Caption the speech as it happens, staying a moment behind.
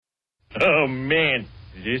Oh, man.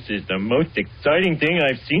 This is the most exciting thing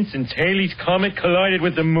I've seen since Halley's Comet collided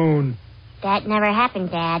with the moon. That never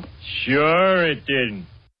happened, Dad. Sure it didn't.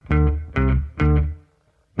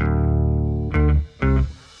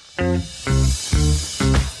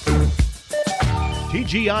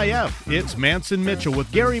 TGIF, it's Manson Mitchell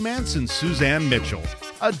with Gary Manson, Suzanne Mitchell.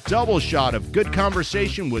 A double shot of good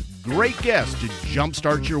conversation with great guests to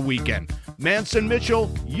jumpstart your weekend. Manson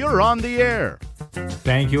Mitchell, you're on the air.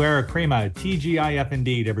 Thank you, Eric Prima. TGIF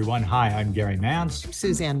indeed, everyone. Hi, I'm Gary Mance.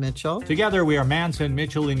 Suzanne Mitchell. Together, we are Manson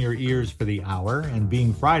Mitchell in your ears for the hour. And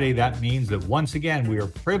being Friday, that means that once again, we are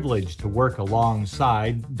privileged to work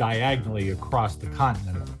alongside, diagonally across the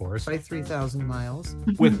continent, of course. By 3,000 miles.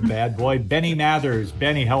 With bad boy Benny Mathers.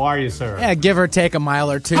 Benny, how are you, sir? Yeah, give or take a mile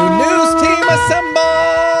or two. News team assemble!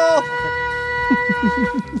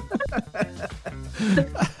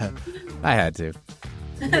 I had to.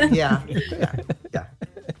 Yeah.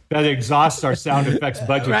 That exhausts our sound effects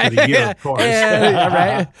budget for the year, of course.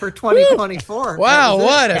 Right. For 2024. Wow,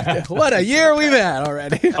 what a year we've had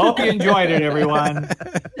already. Hope you enjoyed it, everyone.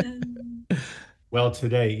 Well,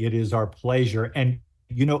 today it is our pleasure. And,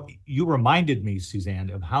 you know, you reminded me,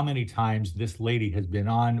 Suzanne, of how many times this lady has been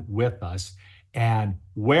on with us. And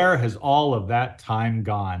where has all of that time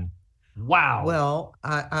gone? Wow. Well,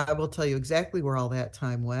 I will tell you exactly where all that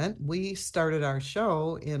time went. We started our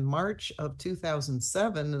show in March of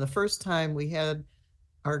 2007, and the first time we had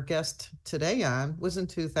our guest today on was in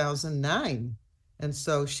 2009. And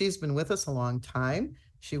so she's been with us a long time.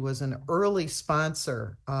 She was an early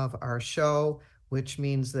sponsor of our show, which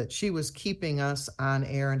means that she was keeping us on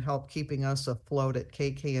air and helped keeping us afloat at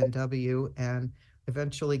KKNW, and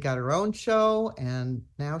eventually got her own show, and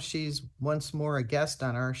now she's once more a guest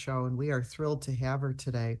on our show, and we are thrilled to have her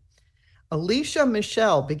today. Alicia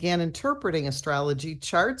Michelle began interpreting astrology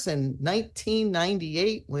charts in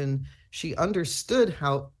 1998 when she understood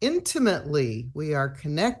how intimately we are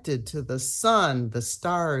connected to the sun, the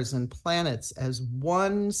stars, and planets as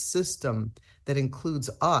one system that includes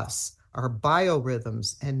us, our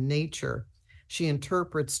biorhythms, and nature. She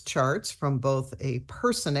interprets charts from both a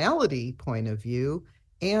personality point of view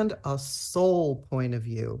and a soul point of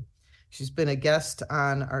view. She's been a guest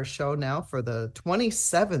on our show now for the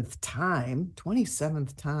 27th time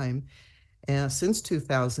since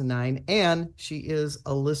 2009, and she is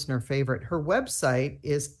a listener favorite. Her website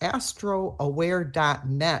is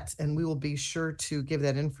astroaware.net, and we will be sure to give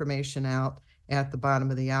that information out at the bottom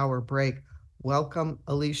of the hour break. Welcome,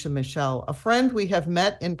 Alicia Michelle, a friend we have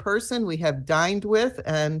met in person, we have dined with,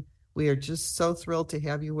 and we are just so thrilled to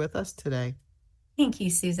have you with us today. Thank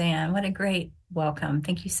you, Suzanne. What a great welcome.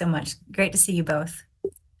 Thank you so much. Great to see you both.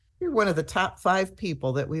 You're one of the top 5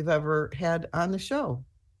 people that we've ever had on the show.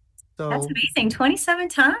 So that's amazing. 27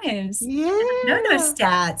 times. Yeah. No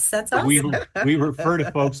stats. That's awesome. We refer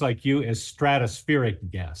to folks like you as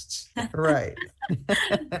stratospheric guests. Right.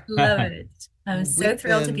 Love it. I'm so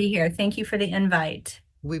thrilled to be here. Thank you for the invite.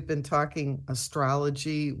 We've been talking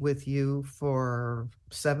astrology with you for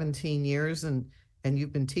 17 years, and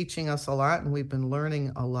you've been teaching us a lot, and we've been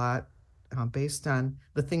learning a lot based on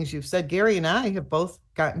the things you've said. Gary and I have both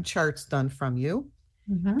gotten charts done from you.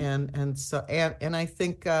 Mm-hmm. and I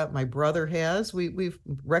think my brother has. We've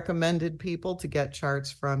recommended people to get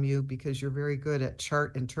charts from you because you're very good at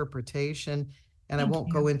chart interpretation. And I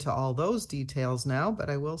won't go into all those details now, but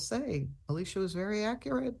I will say Alicia was very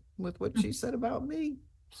accurate with what she said about me.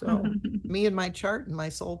 So me and my chart and my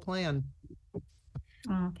soul plan.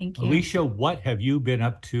 Oh, thank you. Alicia, what have you been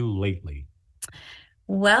up to lately?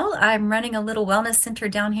 Well, I'm running a little wellness center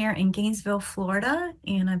down here in Gainesville, Florida,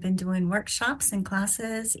 and I've been doing workshops and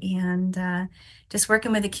classes and just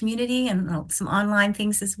working with the community and some online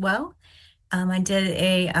things as well. I did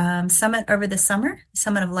a summit over the summer,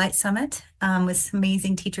 Summit of Light Summit, with some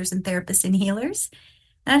amazing teachers and therapists and healers.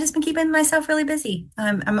 And I've just been keeping myself really busy.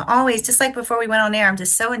 I'm always, just like before we went on air, I'm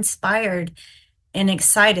just so inspired and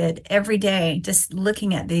excited every day, just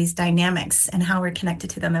looking at these dynamics and how we're connected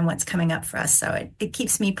to them and what's coming up for us. So it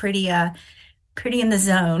keeps me pretty in the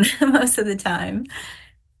zone most of the time.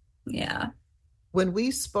 Yeah. When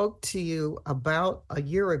we spoke to you about a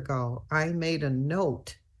year ago, I made a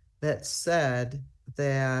note that said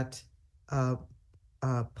that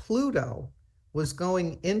Pluto was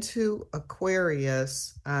going into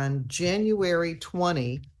Aquarius on January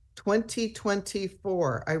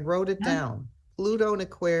 2024. I wrote it down. Pluto in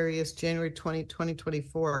Aquarius, January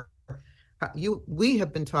 2024. We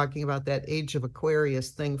have been talking about that age of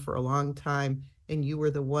Aquarius thing for a long time, and you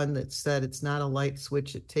were the one that said it's not a light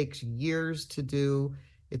switch. It takes years to do.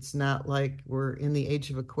 It's not like we're in the age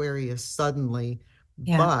of Aquarius suddenly.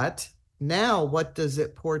 Yeah. But now what does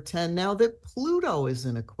it portend now that Pluto is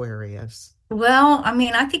in Aquarius? Well, I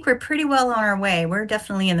mean, I think we're pretty well on our way. We're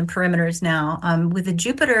definitely in the perimeters now. With the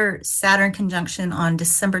Jupiter-Saturn conjunction on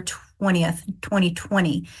December 20th,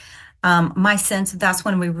 2020, my sense that's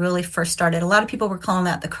when we really first started. A lot of people were calling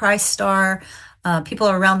that the Christ star. People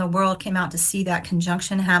around the world came out to see that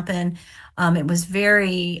conjunction happen. It was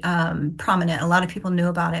very prominent. A lot of people knew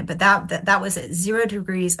about it, but that was at 0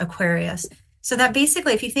 degrees Aquarius. So that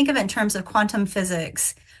basically, if you think of it in terms of quantum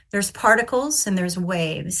physics, there's particles and there's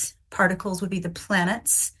waves. Particles would be the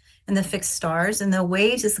planets and the fixed stars, and the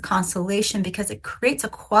waves is the constellation because it creates a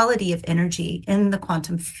quality of energy in the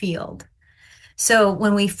quantum field. So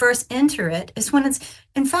when we first enter it, it's when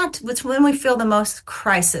in fact, it's when we feel the most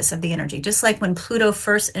crisis of the energy. Just like when Pluto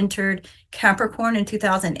first entered Capricorn in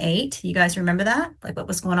 2008. You guys remember that? Like what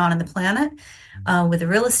was going on in the planet with the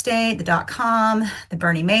real estate, the .com, the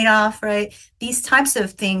Bernie Madoff, right? These types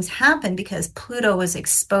of things happen because Pluto was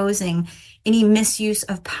exposing any misuse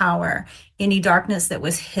of power, any darkness that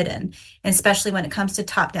was hidden, and especially when it comes to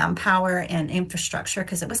top-down power and infrastructure,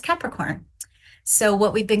 because it was Capricorn. So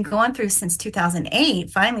what we've been going through since 2008,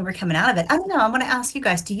 finally we're coming out of it. I don't know. I want to ask you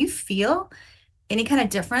guys, do you feel any kind of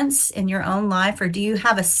difference in your own life, or do you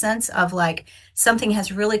have a sense of like something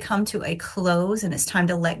has really come to a close and it's time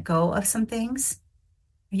to let go of some things?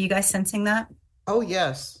 Are you guys sensing that? Oh,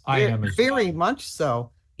 yes. I am as very well. much so.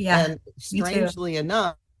 Yeah, And strangely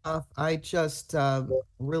enough, I just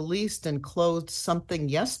released and closed something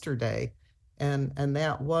yesterday, and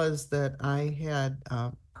that was that I had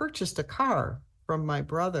purchased a car from my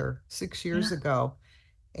brother 6 years ago.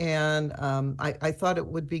 And I thought it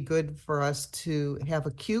would be good for us to have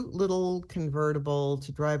a cute little convertible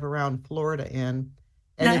to drive around Florida in.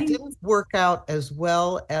 And Nice. it didn't work out as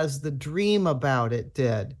well as the dream about it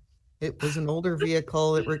did. It was an older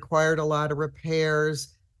vehicle. It required a lot of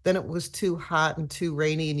repairs. Then it was too hot and too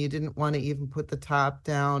rainy, and you didn't want to even put the top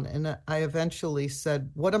down. And I eventually said,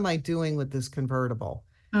 "What am I doing with this convertible?"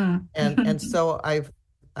 Mm. And so I've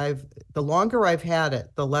the longer I've had it,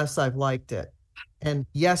 the less I've liked it. And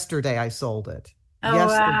yesterday I sold it. Oh,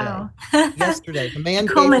 Yesterday. wow. Yesterday. The man gave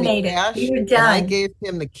me Culminated. cash, You're and I done. gave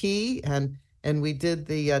him the key, and we did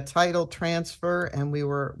the title transfer, and we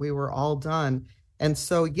were all done. And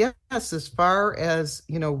so, yes, as far as,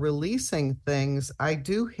 releasing things, I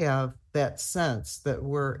do have that sense that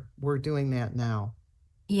we're doing that now.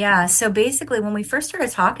 Yeah, so basically when we first started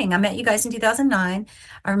talking, I met you guys in 2009.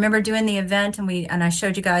 I remember doing the event and I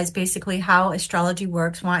showed you guys basically how astrology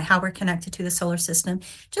works, how we're connected to the solar system,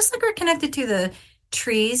 just like we're connected to the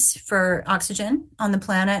trees for oxygen on the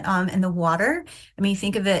planet, and the water. I mean,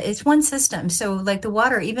 think of it, it's one system. So like the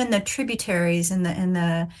water, even the tributaries and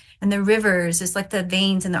the rivers, is like the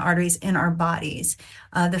veins and the arteries in our bodies.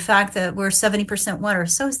 The fact that we're 70% water,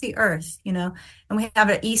 so is the earth, and we have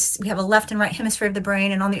a left and right hemisphere of the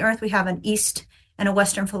brain, and on the earth we have an east and a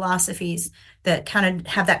western philosophies that kind of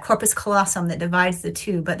have that corpus callosum that divides the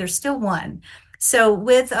two, but there's still one. So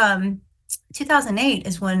with 2008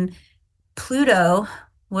 is when Pluto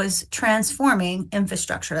was transforming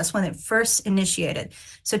infrastructure. That's when it first initiated.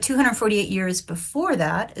 So 248 years before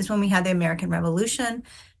that is when we had the American Revolution,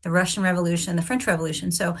 the Russian Revolution, the French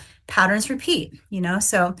Revolution. So patterns repeat,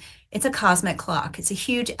 so it's a cosmic clock. It's a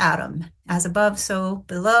huge atom, as above, so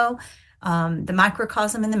below, the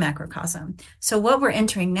microcosm and the macrocosm. So what we're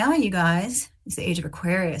entering now, you guys, is the age of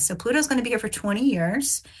Aquarius. So Pluto's going to be here for 20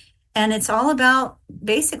 years. And it's all about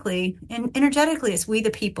basically, and energetically, it's we the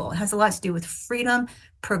people. It has a lot to do with freedom,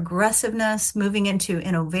 progressiveness, moving into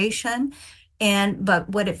innovation. But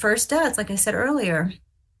what it first does, like I said earlier,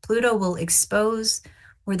 Pluto will expose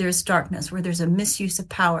where there's darkness, where there's a misuse of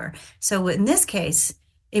power. So in this case,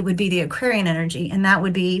 it would be the Aquarian energy, and that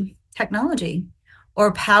would be technology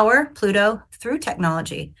or power, Pluto, through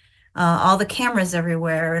technology. All the cameras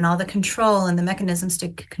everywhere and all the control and the mechanisms to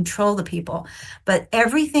control the people. But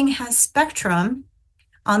everything has spectrum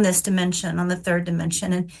on this dimension, on the third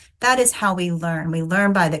dimension. And that is how we learn. We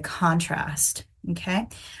learn by the contrast. Okay.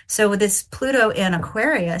 So with this Pluto in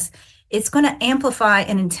Aquarius, it's going to amplify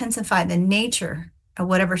and intensify the nature of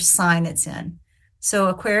whatever sign it's in. So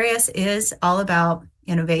Aquarius is all about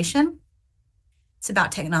innovation. It's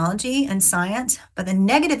about technology and science. But the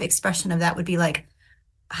negative expression of that would be like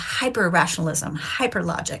hyper rationalism, hyper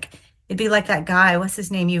logic. It'd be like that guy, what's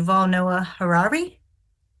his name? Yuval Noah Harari.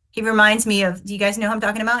 He reminds me of, do you guys know who I'm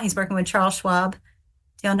talking about? He's working with Charles Schwab. Do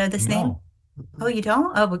y'all know this name? Oh, you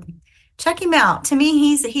don't? Oh, well, check him out. To me,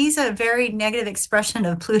 he's a very negative expression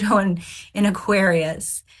of Pluto in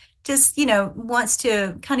Aquarius. just, wants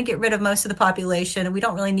to kind of get rid of most of the population, and we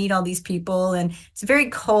don't really need all these people. And it's very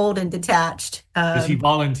cold and detached. Is he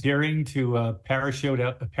volunteering to parachute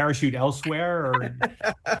elsewhere? Or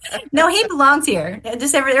No, he belongs here.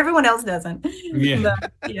 Just everyone else doesn't. yeah,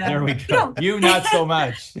 But, yeah. there we go. You not so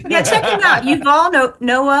much. Yeah, check him out.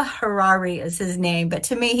 Noah Harari is his name, but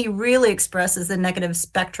to me, he really expresses the negative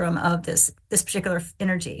spectrum of this particular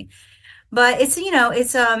energy. But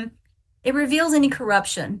it reveals any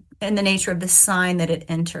corruption in the nature of the sign that it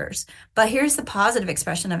enters. But here's the positive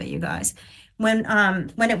expression of it, you guys. When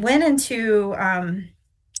it went into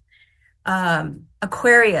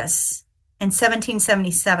Aquarius in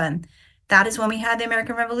 1777, that is when we had the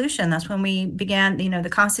American Revolution. That's when we began, the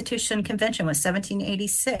Constitution Convention was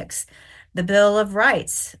 1786. The Bill of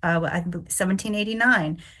Rights,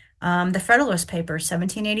 1789. The Federalist Papers,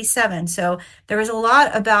 1787. So there was a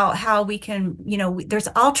lot about how we can, there's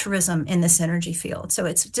altruism in this energy field. So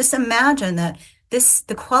it's just imagine that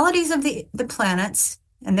the qualities of the planets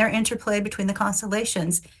and their interplay between the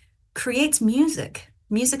constellations creates music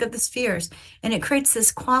of the spheres. And it creates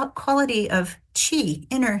this quality of chi,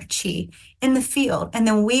 inner chi in the field. And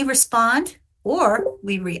then we respond or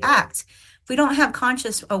we react. If we don't have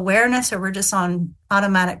conscious awareness, or we're just on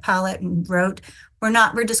automatic pilot and rote,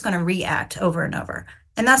 we're just going to react over and over.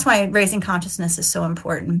 And that's why raising consciousness is so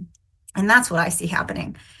important. And that's what I see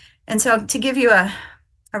happening. And so to give you a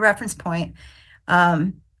reference point,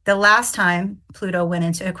 the last time Pluto went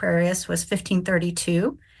into Aquarius was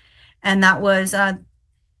 1532. And that was,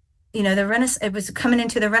 it was coming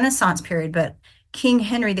into the Renaissance period, but King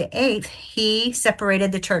Henry VIII, he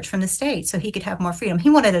separated the church from the state so he could have more freedom. He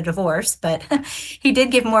wanted a divorce, but he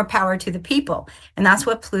did give more power to the people. And that's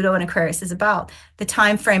what Pluto and Aquarius is about. The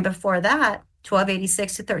time frame before that,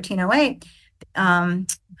 1286 to 1308,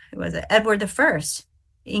 who was it? Edward I,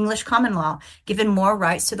 English common law, given more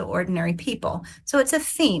rights to the ordinary people. So it's a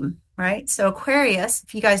theme, right? So Aquarius,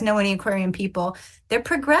 if you guys know any Aquarian people, they're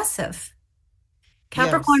progressive.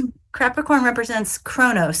 Capricorn represents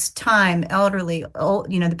Chronos, time, elderly, old,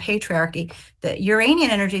 the patriarchy. The Uranian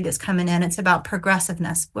energy that's coming in, it's about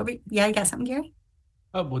progressiveness. You got something, Gary?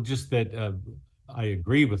 Oh, well, just that I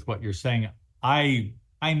agree with what you're saying. I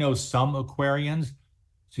know some Aquarians.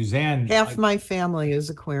 Suzanne, half my family is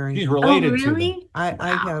Aquarian. She's related really? to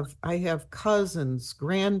them. I have cousins,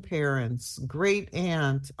 grandparents, great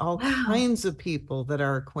aunt, all kinds of people that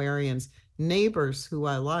are Aquarians, neighbors who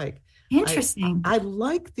I like. Interesting. I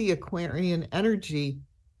like the Aquarian energy,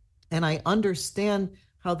 and I understand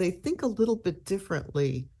how they think a little bit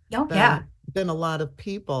differently than a lot of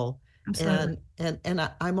people. Absolutely. And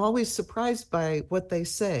I'm always surprised by what they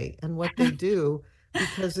say and what they do,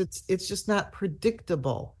 because it's just not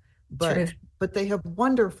predictable. But they have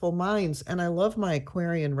wonderful minds, and I love my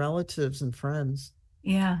Aquarian relatives and friends.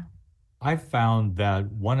 Yeah. I've found that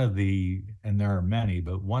and there are many,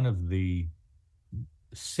 but one of the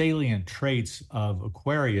salient traits of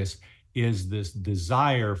Aquarius is this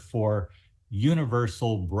desire for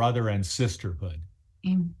universal brother and sisterhood,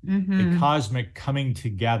 a cosmic coming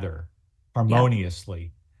together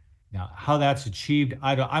harmoniously. Now, how that's achieved,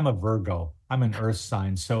 I'm a Virgo. I'm an earth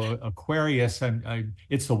sign. So Aquarius,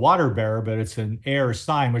 it's the water bearer, but it's an air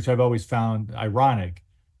sign, which I've always found ironic,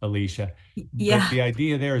 Alicia. Yeah. But the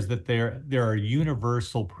idea there is that there are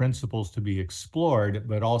universal principles to be explored,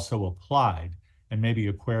 but also applied. And maybe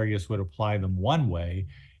Aquarius would apply them one way.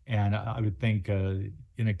 And I would think in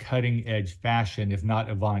a cutting edge fashion, if not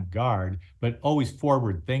avant-garde, but always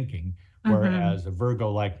forward thinking. Whereas a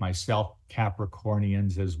Virgo like myself,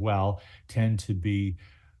 Capricornians as well, tend to be,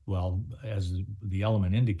 well, as the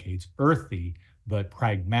element indicates, earthy, but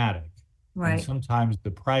pragmatic. Right. And sometimes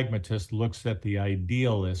the pragmatist looks at the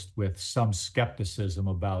idealist with some skepticism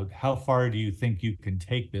about how far do you think you can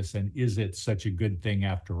take this, and is it such a good thing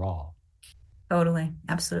after all? Totally.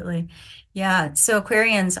 Absolutely. Yeah. So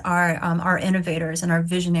Aquarians are innovators and are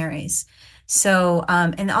visionaries. So,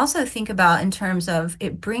 and also think about in terms of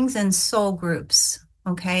it brings in soul groups.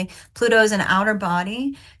 Okay. Pluto's an outer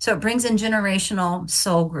body. So it brings in generational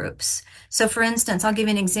soul groups. So for instance, I'll give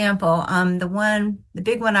you an example. The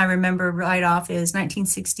big one I remember right off is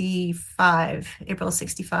 1965, April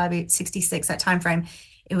 65, 66, that time frame.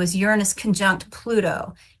 It was Uranus conjunct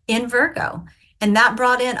Pluto in Virgo. And that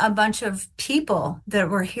brought in a bunch of people that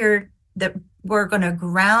were here that were going to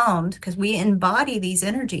ground, because we embody these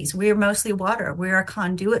energies. We are mostly water. We're a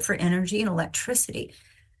conduit for energy and electricity.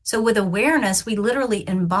 So with awareness, we literally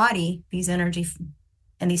embody these energy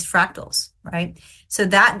and these fractals, right? So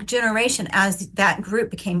that generation, as that group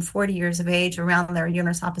became 40 years of age around their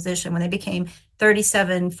Uranus opposition, when they became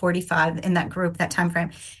 37, 45 in that group, that time frame,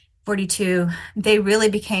 42, they really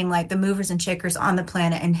became like the movers and shakers on the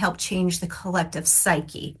planet and helped change the collective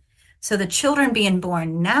psyche. So the children being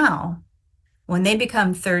born now, when they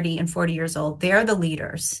become 30 and 40 years old, they're the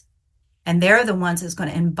leaders. And they're the ones that's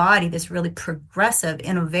going to embody this really progressive,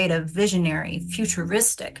 innovative, visionary,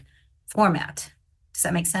 futuristic format. Does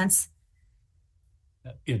that make sense?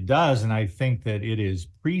 It does. And I think that it is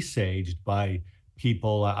presaged by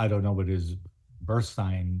people. I don't know what his birth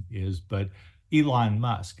sign is, but Elon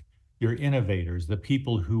Musk, your innovators, the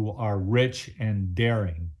people who are rich and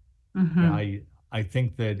daring. Mm-hmm. I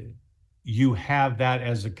think that you have that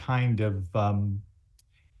as a kind of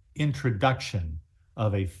introduction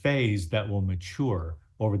of a phase that will mature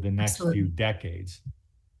over the next Absolutely. few decades.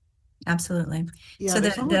 Absolutely. Yeah, So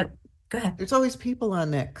go ahead. there's always people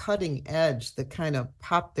on that cutting edge that kind of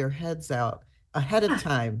pop their heads out ahead of Yeah.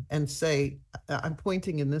 time and say, I'm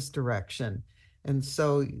pointing in this direction. And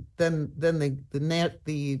so then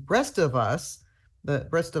the rest of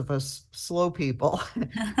us slow people,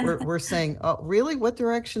 we're saying, oh, really? What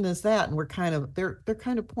direction is that? And they're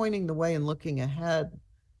kind of pointing the way and looking ahead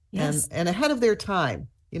Yes, and ahead of their time.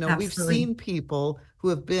 We've absolutely. seen people who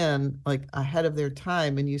have been like ahead of their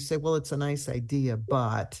time, and you say, well, it's a nice idea,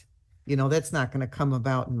 but that's not going to come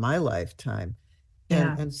about in my lifetime.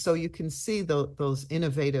 Yeah. And so you can see those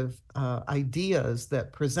innovative ideas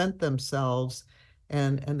that present themselves,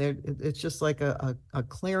 and it's just like a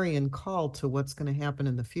clarion call to what's going to happen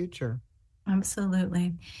in the future.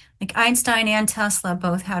 Absolutely. Like Einstein and Tesla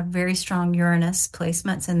both had very strong Uranus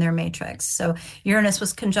placements in their matrix. So Uranus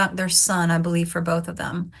was conjunct their sun, I believe, for both of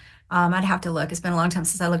them. I'd have to look. It's been a long time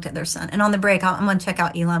since I looked at their sun. And on the break, I'm going to check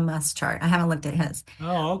out Elon Musk's chart. I haven't looked at his.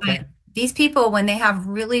 Oh, But okay. these people, when they have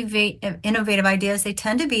really innovative ideas, they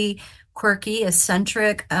tend to be quirky,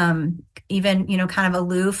 eccentric, even, kind of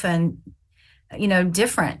aloof and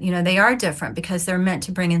different. They are different because they're meant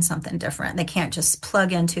to bring in something different. They can't just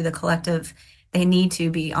plug into the collective. They need to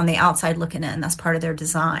be on the outside looking in. That's part of their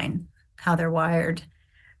design, how they're wired.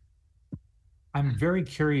 I'm very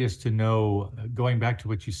curious to know, going back to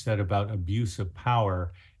what you said about abuse of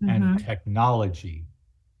power and Mm-hmm. technology,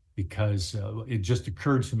 because it just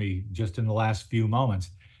occurred to me just in the last few moments.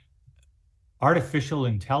 Artificial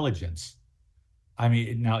intelligence. I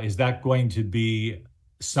mean, now, is that going to be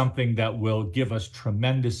something that will give us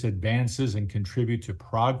tremendous advances and contribute to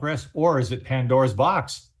progress, or is it Pandora's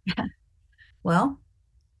box? Well,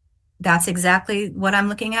 that's exactly what I'm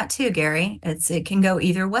looking at too, Gary. It can go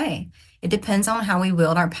either way. It depends on how we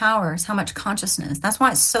wield our powers, how much consciousness. That's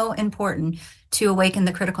why it's so important to awaken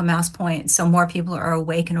the critical mass point so more people are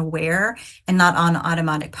awake and aware and not on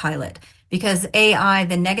automatic pilot. Because AI,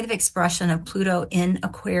 the negative expression of Pluto in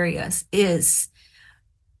Aquarius, is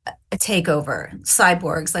a takeover,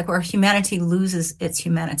 cyborgs, like where humanity loses its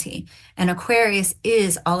humanity. And Aquarius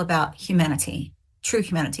is all about humanity, true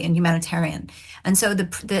humanity and humanitarian. And so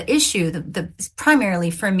the issue, the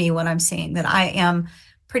primarily for me, what I'm seeing that I am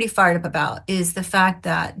pretty fired up about is the fact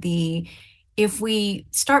that if we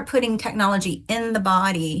start putting technology in the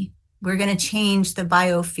body, we're going to change the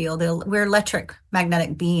biofield. We're electric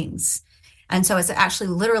magnetic beings. And so it's actually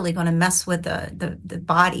literally going to mess with the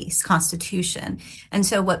body's constitution. And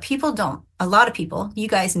so what people don't, a lot of people, you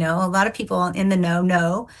guys know, a lot of people in the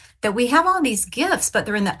know that we have all these gifts, but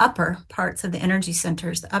they're in the upper parts of the energy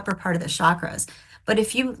centers, the upper part of the chakras. But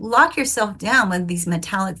if you lock yourself down with these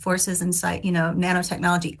metallic forces inside,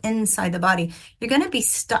 nanotechnology inside the body, you're going to be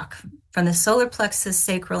stuck from the solar plexus,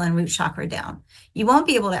 sacral, and root chakra down. You won't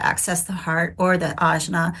be able to access the heart or the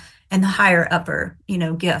ajna and the higher upper,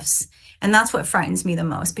 gifts. And that's what frightens me the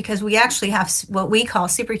most, because we actually have what we call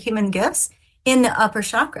superhuman gifts in the upper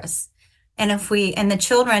chakras. And the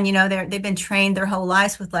children, they've been trained their whole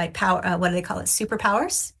lives with like power, what do they call it?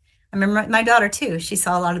 Superpowers. I remember my daughter too. She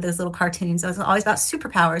saw a lot of those little cartoons. It was always about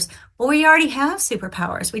superpowers. Well, we already have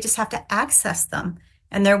superpowers. We just have to access them,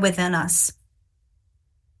 and they're within us.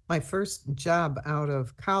 My first job out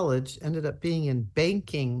of college ended up being in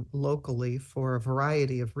banking locally for a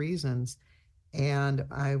variety of reasons. And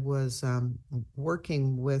I was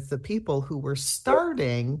working with the people who were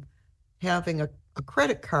starting having a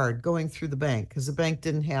credit card going through the bank because the bank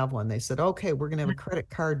didn't have one. They said, okay, we're going to have a credit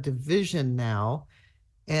card division now.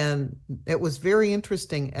 And it was very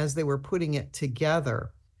interesting as they were putting it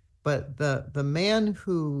together. But the man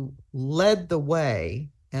who led the way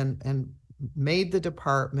and made the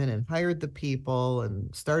department and hired the people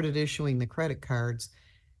and started issuing the credit cards,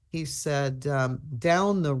 he said,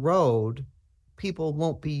 down the road, people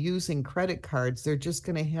won't be using credit cards. They're just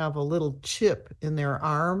going to have a little chip in their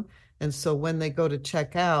arm. And so when they go to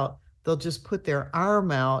check out, they'll just put their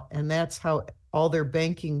arm out, and that's how all their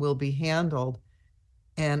banking will be handled.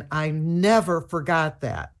 And I never forgot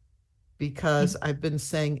that, because I've been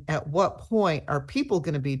saying, at what point are people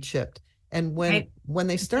going to be chipped? And when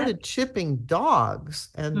they started chipping dogs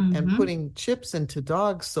and putting chips into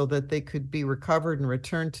dogs so that they could be recovered and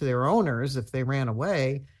returned to their owners if they ran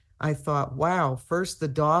away, I thought, wow, first the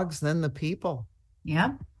dogs, then the people.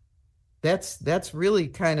 Yeah. That's really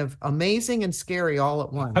kind of amazing and scary all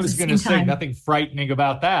at once. I was going to say nothing frightening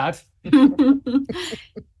about that.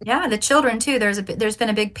 Yeah, the children too. There's been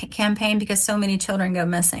a big campaign because so many children go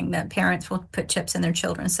missing that parents will put chips in their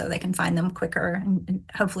children so they can find them quicker and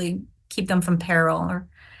hopefully keep them from peril. Or,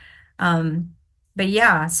 but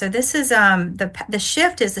yeah, so this is the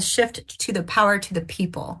shift is the shift to the power to the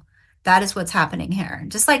people. That is what's happening here.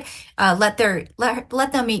 Just like let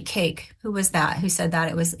them eat cake. Who was that? Who said that?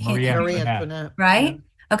 It was Marie Antoinette, right? Yeah.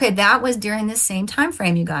 Okay, that was during this same time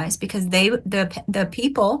frame, you guys, because the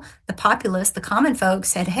people, the populace, the common folks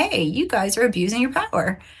said, "Hey, you guys are abusing your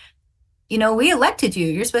power. You know, we elected you.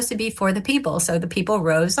 You're supposed to be for the people." So the people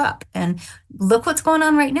rose up, and look what's going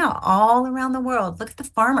on right now all around the world. Look at the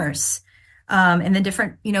farmers in the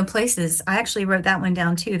different, places. I actually wrote that one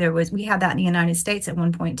down too. We had that in the United States at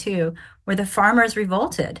one point too, where the farmers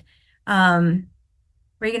revolted.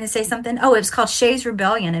 Were you going to say something? Oh, it was called Shays'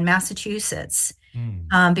 Rebellion in Massachusetts.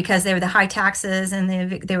 Because they were the high taxes and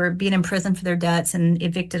they were being imprisoned for their debts and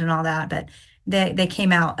evicted and all that. But they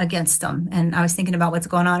came out against them. And I was thinking about what's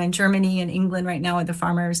going on in Germany and England right now with the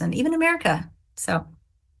farmers and even America. So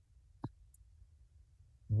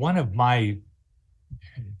one of my,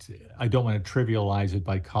 I don't want to trivialize it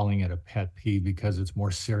by calling it a pet peeve because it's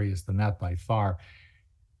more serious than that by far.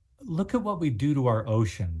 Look at what we do to our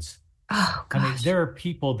oceans. Oh, gosh. I mean, there are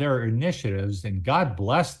people, there are initiatives, and God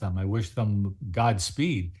bless them. I wish them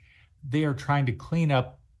Godspeed. They are trying to clean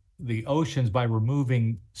up the oceans by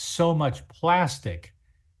removing so much plastic.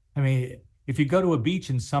 I mean, if you go to a beach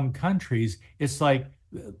in some countries, it's like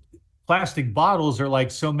plastic bottles are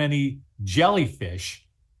like so many jellyfish,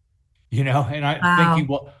 and I'm thinking,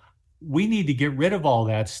 well, we need to get rid of all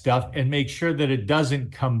that stuff and make sure that it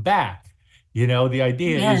doesn't come back. The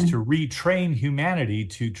idea is to retrain humanity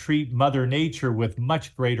to treat Mother Nature with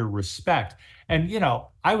much greater respect. And,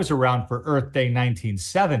 I was around for Earth Day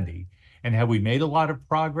 1970. And have we made a lot of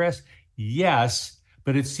progress? Yes,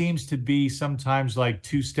 but it seems to be sometimes like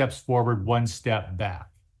 2 steps forward, 1 step back.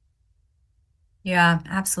 Yeah,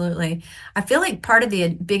 absolutely. I feel like part of the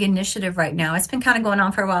big initiative right now, it's been kind of going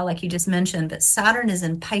on for a while, like you just mentioned, but Saturn is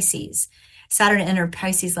in Pisces. Saturn entered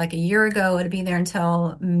Pisces like a year ago. It'll be there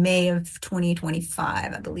until May of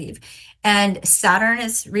 2025, I believe. And Saturn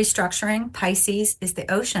is restructuring. Pisces is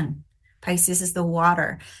the ocean. Pisces is the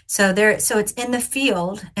water. So it's in the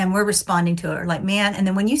field and we're responding to it. Like, man, and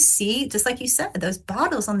then when you see, just like you said, those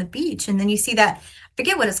bottles on the beach, and then you see that, I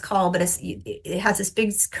forget what it's called, but it has this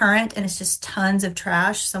big current and it's just tons of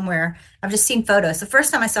trash somewhere. I've just seen photos. The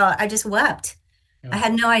first time I saw it, I just wept. I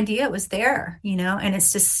had no idea it was there, and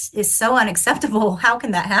it's so unacceptable. How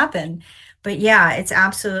can that happen? But yeah, it's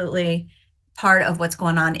absolutely part of what's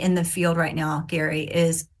going on in the field right now, Gary,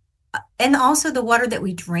 and also the water that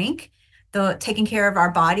we drink, taking care of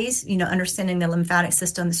our bodies, understanding the lymphatic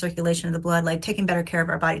system, the circulation of the blood, like taking better care of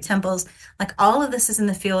our body temples, like all of this is in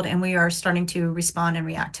the field and we are starting to respond and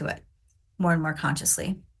react to it more and more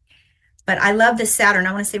consciously. But I love this Saturn.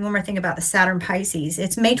 I want to say one more thing about the Saturn Pisces.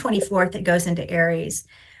 It's May 24th. It goes into Aries,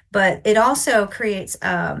 but it also creates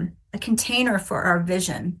a container for our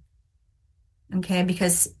vision. Okay,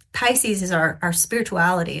 because Pisces is our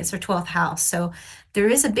spirituality. It's our 12th house. So there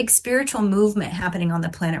is a big spiritual movement happening on the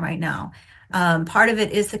planet right now. Part of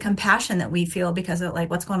it is the compassion that we feel because of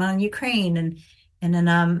like what's going on in Ukraine and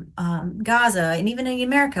in Gaza, and even in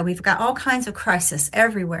America, we've got all kinds of crisis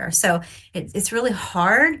everywhere. So it's really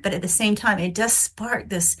hard, but at the same time, it does spark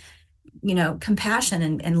this,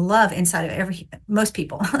 compassion and love inside of most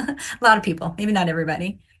people, a lot of people, maybe not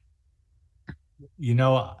everybody.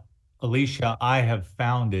 Alicia, I have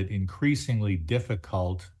found it increasingly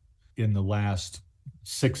difficult in the last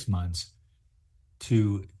 6 months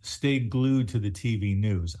to stay glued to the TV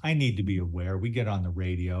news. I need to be aware. We get on the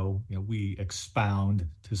radio, we expound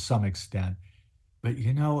to some extent, but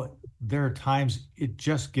there are times it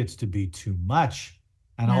just gets to be too much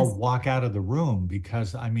and yes. I'll walk out of the room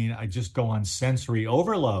because I just go on sensory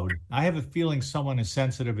overload. I have a feeling someone as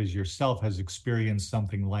sensitive as yourself has experienced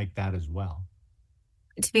something like that as well.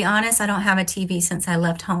 To be honest, I don't have a TV since I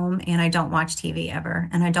left home, and I don't watch TV ever,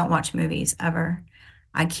 and I don't watch movies ever.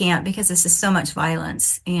 I can't because this is so much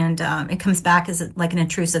violence, and it comes back as like an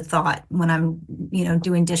intrusive thought when I'm,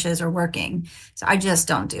 doing dishes or working. So I just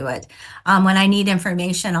don't do it. When I need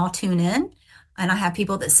information, I'll tune in, and I have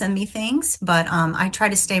people that send me things, but I try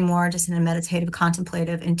to stay more just in a meditative,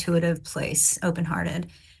 contemplative, intuitive place,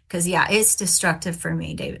 open-hearted. Because it's destructive for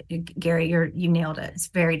me, Gary. You nailed it. It's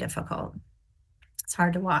very difficult. It's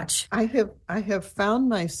hard to watch. I have found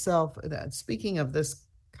myself that, speaking of this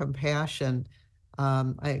compassion,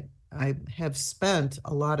 I have spent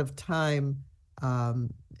a lot of time,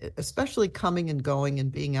 especially coming and going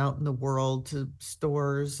and being out in the world to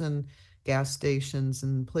stores and gas stations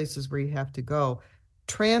and places where you have to go,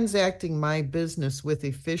 transacting my business with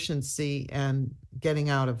efficiency and getting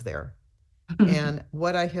out of there. And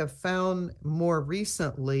what I have found more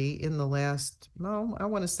recently in the last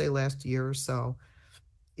year or so,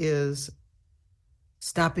 is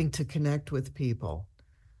stopping to connect with people,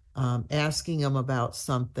 asking them about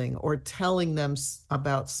something or telling them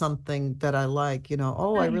about something that I like,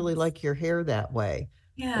 I really like your hair that way.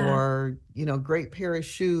 Yeah. Or, great pair of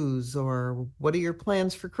shoes, or what are your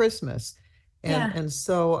plans for Christmas? And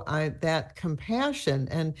so that compassion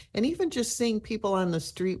and even just seeing people on the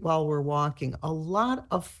street while we're walking, a lot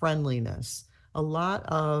of friendliness, a lot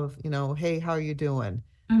of, hey, how are you doing?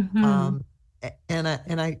 Mm-hmm.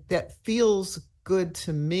 And I that feels good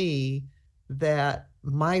to me, that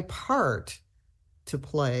my part to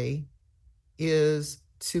play is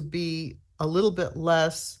to be a little bit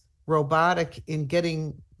less robotic in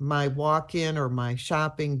getting my walk-in or my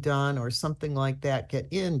shopping done or something like that, get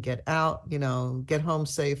in, get out, get home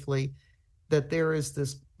safely, that there is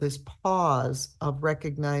this pause of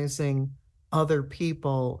recognizing other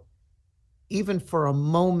people, even for a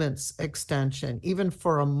moment's extension, even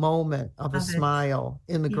for a moment of a smile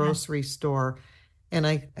in the grocery store. And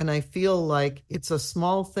I feel like it's a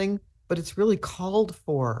small thing, but it's really called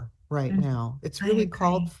for right now. It's really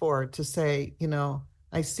called for to say,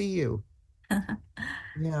 I see you.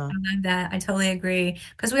 Yeah. I love that. I totally agree.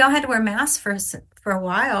 Because we all had to wear masks for a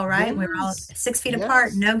while, right? Yes. We were all 6 feet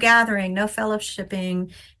apart, no gathering, no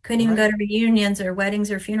fellowshipping, couldn't even Right. go to reunions or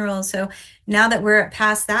weddings or funerals. So now that we're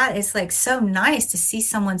past that, it's like so nice to see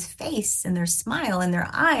someone's face and their smile and their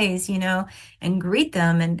eyes, and greet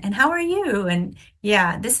them and how are you? And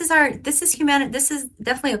this is humanity. This is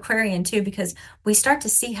definitely Aquarian too, because we start to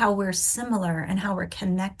see how we're similar and how we're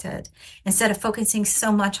connected instead of focusing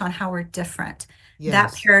so much on how we're different. Yes.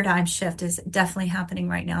 That paradigm shift is definitely happening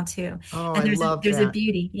right now too. Oh, And I love there's that. a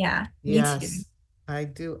beauty. Yeah. Me Yes, too. I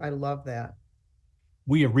do. I love that.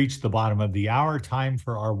 We have reached the bottom of the hour. Time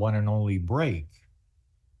for our one and only break.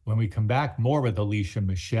 When we come back, more with Alicia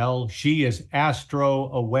Michelle. She is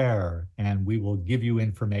AstroAware, and we will give you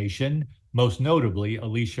information. Most notably,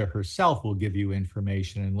 Alicia herself will give you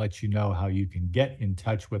information and let you know how you can get in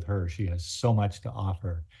touch with her. She has so much to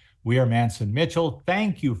offer. We are Manson Mitchell.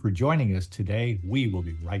 Thank you for joining us today. We will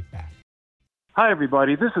be right back. Hi,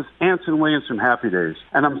 everybody. This is Anson Williams from Happy Days,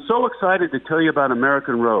 and I'm so excited to tell you about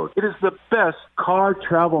American Road. It is the best car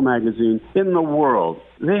travel magazine in the world.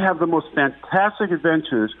 They have the most fantastic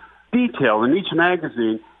adventures detailed in each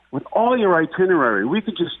magazine with all your itinerary. We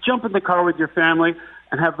could just jump in the car with your family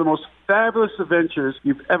and have the most fabulous adventures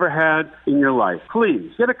you've ever had in your life.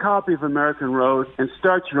 Please get a copy of American Road and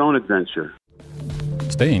start your own adventure.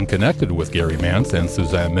 Staying connected with Gary Mance and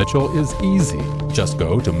Suzanne Mitchell is easy. Just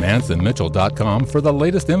go to manceandmitchell.com for the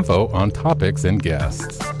latest info on topics and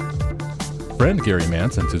guests. Friend Gary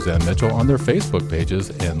Mance and Suzanne Mitchell on their Facebook pages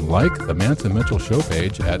and like the Mance and Mitchell show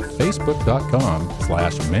page at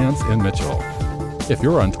facebook.com/Mance and Mitchell. If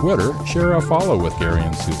you're on Twitter, share a follow with Gary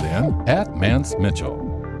and Suzanne at Mance Mitchell.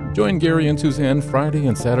 Join Gary and Suzanne Friday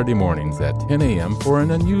and Saturday mornings at 10 a.m. for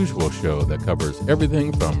an unusual show that covers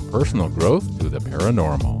everything from personal growth to the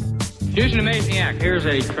paranormal. Here's an amazing act. Here's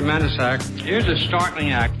a tremendous act. Here's a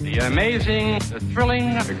startling act. The amazing, the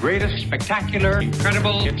thrilling, the greatest, spectacular,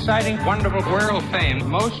 incredible, exciting, wonderful, world famed,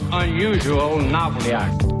 most unusual novelty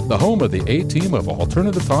act. The home of the A-team of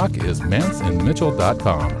Alternative Talk is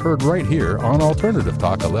manceandmitchell.com. Heard right here on Alternative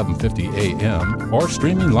Talk 1150 AM or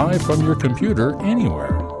streaming live from your computer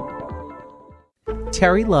anywhere.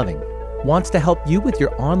 Terry Loving wants to help you with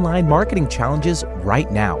your online marketing challenges right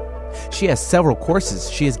now. She has several courses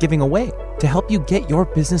she is giving away to help you get your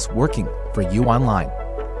business working for you online.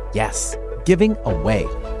 Yes, giving away.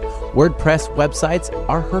 WordPress websites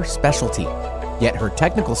are her specialty, yet her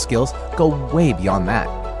technical skills go way beyond that.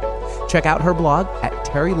 Check out her blog at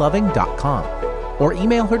terryloving.com or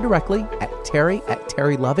email her directly at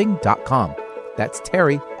terry@terryloving.com. That's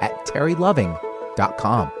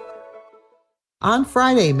terry@terryloving.com. On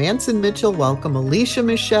Friday, Manson Mitchell welcomed Alicia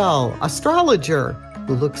Michelle, astrologer,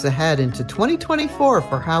 who looks ahead into 2024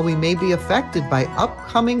 for how we may be affected by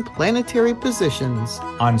upcoming planetary positions.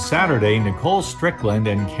 On Saturday, Nicole Strickland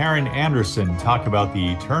and Karen Anderson talk about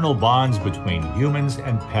the eternal bonds between humans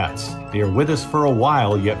and pets. They are with us for a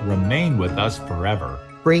while, yet remain with us forever.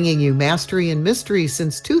 Bringing you mastery and mystery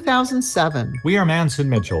since 2007. We are Manson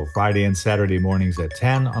Mitchell, Friday and Saturday mornings at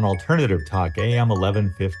 10 on Alternative Talk AM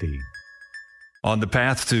 1150. On the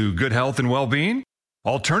path to good health and well-being,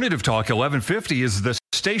 Alternative Talk 1150 is the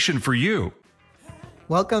station for you.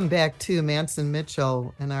 Welcome back to Manson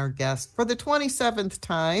Mitchell and our guest for the 27th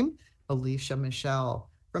time, Alicia Michelle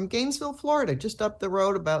from Gainesville, Florida, just up the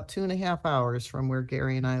road about 2.5 hours from where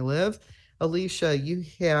Gary and I live. Alicia, you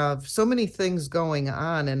have so many things going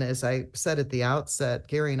on. And as I said at the outset,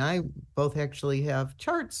 Gary and I both actually have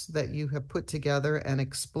charts that you have put together and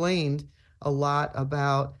explained a lot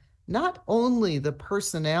about not only the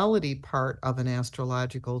personality part of an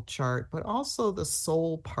astrological chart, but also the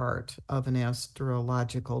soul part of an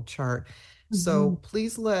astrological chart. Mm-hmm. So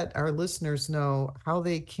please let our listeners know how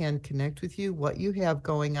they can connect with you, what you have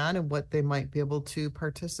going on, and what they might be able to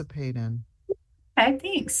participate in. Okay,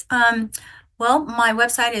 thanks. Well, my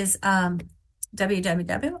website is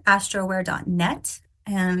www.astroaware.net.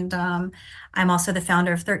 And I'm also the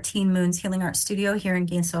founder of 13 Moons Healing Art Studio here in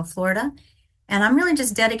Gainesville, Florida. And I'm really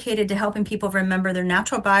just dedicated to helping people remember their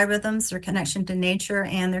natural biorhythms, their connection to nature,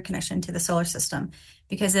 and their connection to the solar system.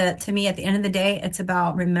 Because to me, at the end of the day, it's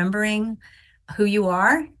about remembering who you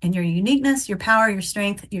are and your uniqueness, your power, your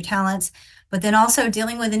strength, your talents, but then also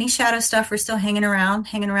dealing with any shadow stuff we're still hanging around,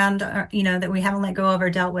 that we haven't let go of or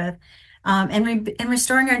dealt with, and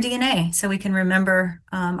restoring our DNA so we can remember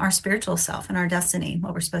our spiritual self and our destiny,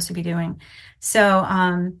 what we're supposed to be doing. So,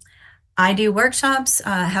 I do workshops,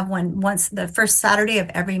 have one once the first Saturday of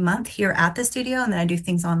every month here at the studio, and then I do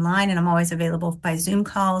things online, and I'm always available by Zoom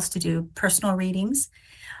calls to do personal readings.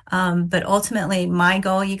 But ultimately, my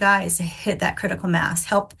goal, you guys, is to hit that critical mass.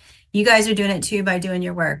 Help. You guys are doing it too by doing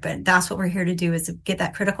your work, but that's what we're here to do, is to get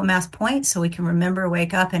that critical mass point so we can remember,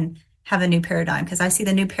 wake up, and have a new paradigm, because I see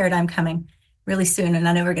the new paradigm coming really soon. And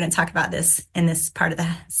I know we're going to talk about this in this part of the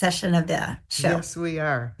session of the show. Yes, we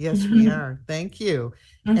are. Yes, we are. Thank you.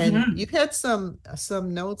 Mm-hmm. And you had some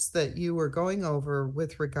notes that you were going over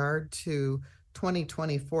with regard to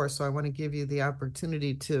 2024. So I want to give you the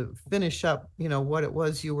opportunity to finish up, what it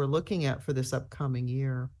was you were looking at for this upcoming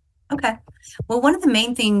year. Okay. Well, one of the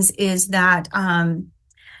main things is that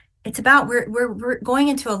it's about we're going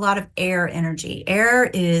into a lot of air energy. Air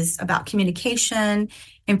is about communication,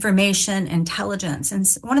 information, intelligence. And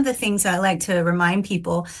one of the things I like to remind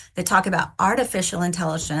people that talk about artificial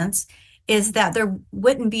intelligence is that there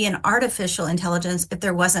wouldn't be an artificial intelligence if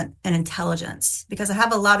there wasn't an intelligence, because I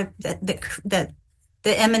have a lot of that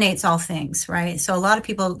emanates all things, right? So a lot of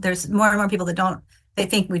people, there's more and more people that they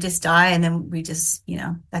think we just die and then we just,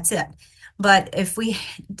 that's it. But if we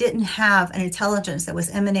didn't have an intelligence that was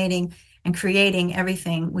emanating and creating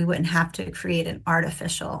everything, we wouldn't have to create an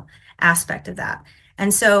artificial aspect of that.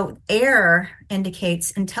 And so air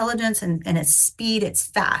indicates intelligence and its speed, it's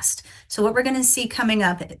fast. So what we're going to see coming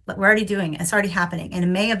up, we're already doing it, it's already happening.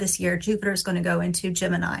 In May of this year, Jupiter is going to go into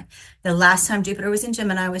Gemini. The last time Jupiter was in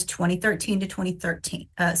Gemini was 2012 to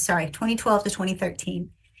 2013.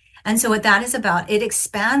 And so what that is about, it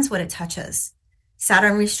expands what it touches.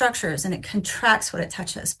 Saturn restructures and it contracts what it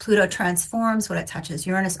touches. Pluto transforms what it touches.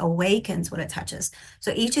 Uranus awakens what it touches.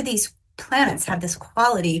 So each of these planets have this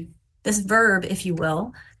quality, this verb, if you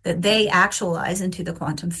will, that they actualize into the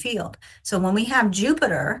quantum field. So when we have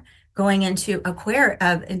Jupiter going into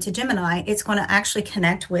into Gemini, it's going to actually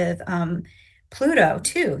connect with Pluto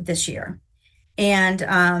too this year. And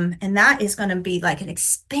that is going to be like an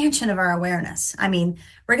expansion of our awareness. I mean,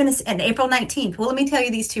 we're going to see, and April 19th, well, let me tell you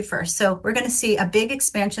these two first. So we're going to see a big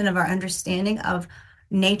expansion of our understanding of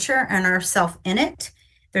nature and ourself in it.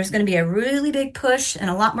 There's going to be a really big push and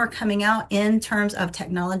a lot more coming out in terms of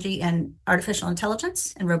technology and artificial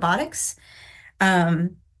intelligence and robotics.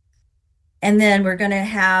 And then we're going to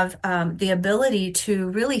have the ability to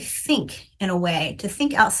really think in a way, to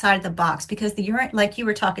think outside the box, because like you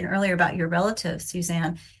were talking earlier about your relative,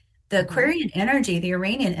 Suzanne, the Aquarian energy, the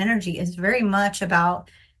Uranian energy is very much about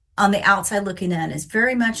on the outside looking in, is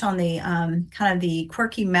very much on the kind of the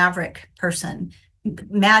quirky maverick person,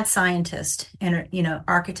 mad scientist, and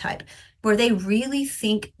archetype, where they really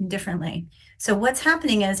think differently. So what's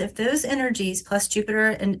happening is if those energies plus Jupiter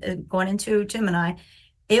and going into Gemini,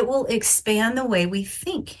 it will expand the way we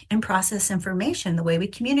think and process information, the way we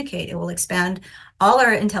communicate. It will expand all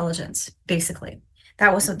our intelligence, basically.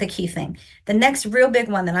 That was the key thing. The next real big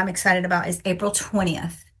one that I'm excited about is April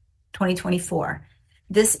 20th, 2024.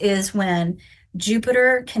 This is when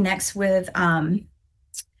Jupiter connects with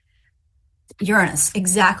Uranus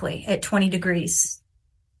exactly at 20 degrees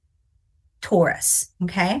Taurus.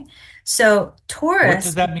 Okay. So Taurus. What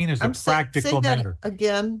does that mean as a practical matter?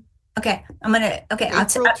 Again. Okay.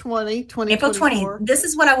 April 20, 2024. April 20. This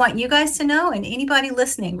is what I want you guys to know, and anybody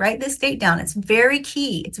listening, write this date down. It's very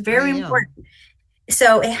key. It's very important.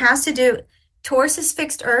 So it has to do, Taurus is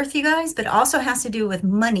fixed earth, you guys, but it also has to do with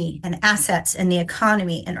money and assets and the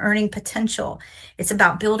economy and earning potential. It's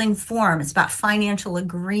about building form. It's about financial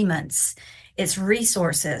agreements. It's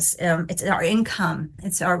resources. It's our income.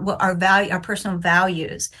 It's our value, our personal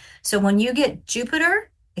values. So when you get Jupiter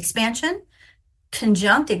expansion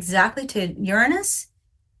conjunct exactly to Uranus,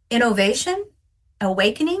 innovation,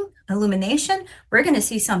 awakening, illumination, we're going to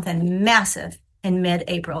see something massive in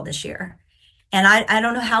mid-April this year. And I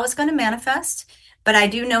don't know how it's going to manifest, but I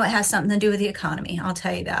do know it has something to do with the economy. I'll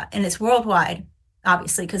tell you that. And it's worldwide,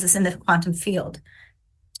 obviously, because it's in the quantum field.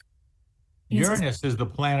 Uranus is the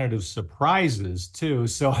planet of surprises, too.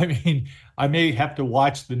 So, I mean, I may have to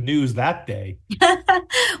watch the news that day.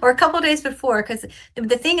 Or a couple of days before, because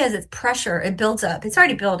the thing is, it's pressure. It builds up. It's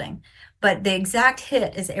already building. But the exact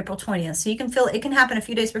hit is April 20th. So you can feel it can happen a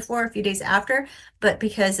few days before, a few days after, but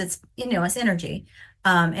because it's, it's energy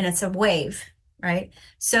and it's a wave, right?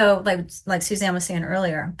 So like Suzanne was saying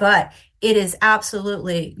earlier, but it is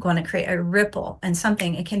absolutely going to create a ripple and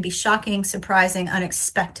something. It can be shocking, surprising,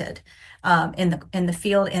 unexpected in the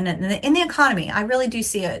field and in the economy. I really do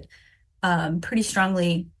see it pretty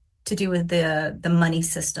strongly to do with the money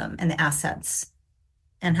system and the assets.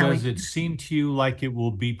 And how does it seem to you like it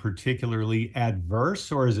will be particularly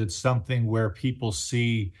adverse, or is it something where people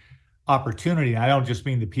see opportunity? I don't just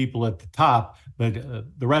mean the people at the top, but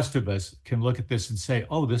the rest of us can look at this and say,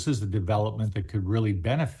 oh, this is a development that could really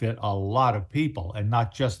benefit a lot of people, and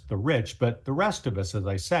not just the rich, but the rest of us, as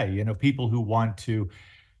I say, people who want to,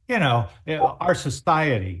 our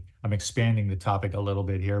society, I'm expanding the topic a little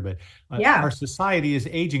bit here, but our society is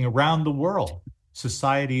aging around the world.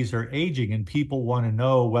 Societies are aging, and people want to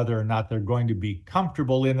know whether or not they're going to be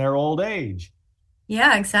comfortable in their old age.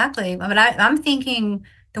 Yeah, exactly. But I'm thinking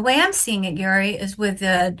the way I'm seeing it, Gary, is with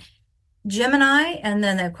the Gemini and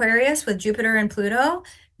then the Aquarius with Jupiter and Pluto,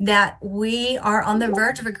 that we are on the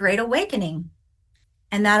verge of a great awakening.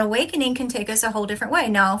 And that awakening can take us a whole different way.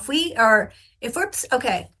 Now,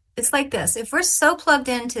 it's like this. If we're so plugged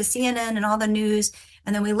into CNN and all the news,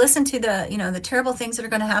 and then we listen to the terrible things that are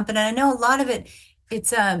going to happen. And I know a lot of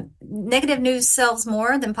it's negative news sells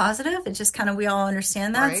more than positive. It's just kind of, we all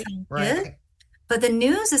understand that. Right. But the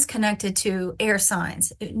news is connected to air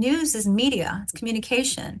signs. News is media. It's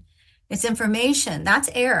communication. It's information. That's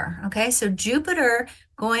air. Okay. So Jupiter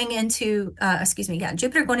going into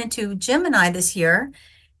Gemini this year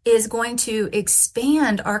is going to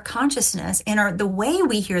expand our consciousness and the way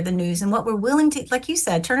we hear the news and what we're willing to, like you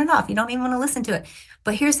said, turn it off. You don't even want to listen to it.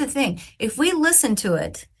 But here's the thing. If we listen to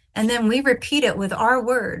it and then we repeat it with our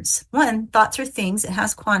words, one, thoughts are things, it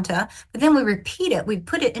has quanta, but then we repeat it, we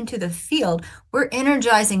put it into the field, we're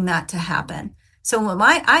energizing that to happen. So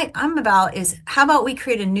what I'm about is, how about we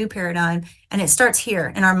create a new paradigm, and it starts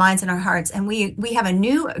here in our minds and our hearts, and we have a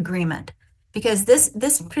new agreement. Because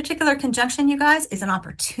this particular conjunction, you guys, is an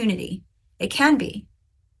opportunity. It can be.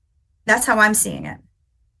 That's how I'm seeing it.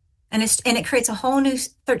 And it creates a whole new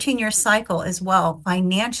 13-year cycle as well,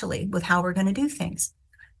 financially, with how we're going to do things.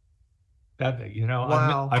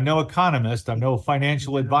 Wow. I'm no economist, I'm no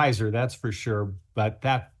financial advisor, that's for sure, but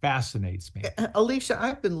that fascinates me. Alicia,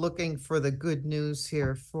 I've been looking for the good news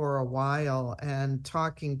here for a while and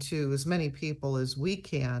talking to as many people as we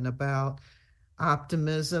can about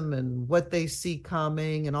optimism and what they see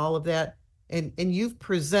coming and all of that. And you've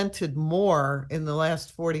presented more in the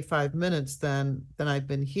last 45 minutes than I've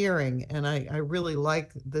been hearing. And I really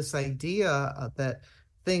like this idea that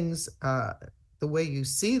things, the way you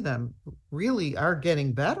see them, really are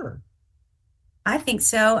getting better. I think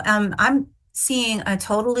so. I'm seeing a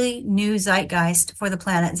totally new zeitgeist for the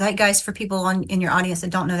planet. Zeitgeist, for people in your audience that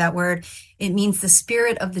don't know that word, it means the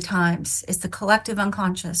spirit of the times. It's the collective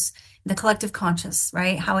unconscious, the collective conscious,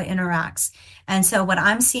 right? How it interacts. And so what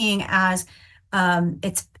I'm seeing as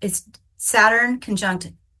it's Saturn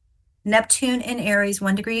conjunct Neptune in Aries,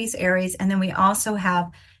 1 degree Aries, and then we also have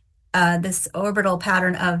this orbital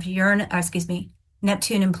pattern of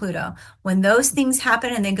Neptune and Pluto. When those things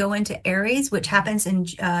happen and they go into Aries, which happens in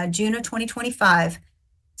June of 2025,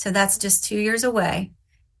 so that's just 2 years away,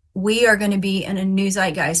 we are going to be in a new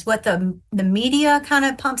zeitgeist. What the media kind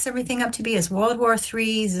of pumps everything up to be is World War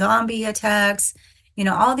III, zombie attacks,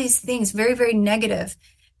 all these things, very, very negative.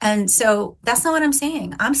 And so that's not what I'm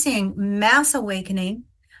saying. I'm seeing mass awakening,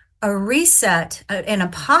 a reset in a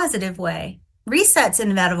positive way. Reset's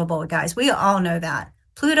inevitable, guys. We all know that.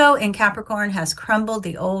 Pluto in Capricorn has crumbled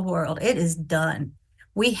the old world. It is done.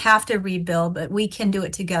 We have to rebuild, but we can do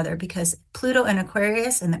it together because Pluto in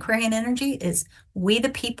Aquarius and the Aquarian energy is we the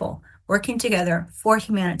people working together for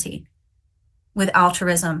humanity with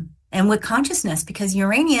altruism and with consciousness, because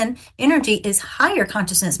Uranian energy is higher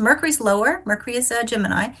consciousness. Mercury's lower. Mercury is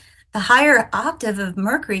Gemini. The higher octave of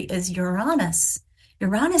Mercury is Uranus.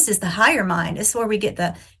 Uranus is the higher mind. It's where we get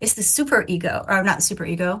it's the super ego, or not the super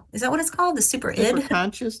ego. Is that what it's called? The super id? Super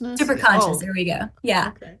consciousness? Super conscious. Oh. There we go.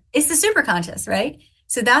 Yeah. Okay. It's the super conscious, right?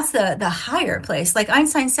 So that's the higher place. Like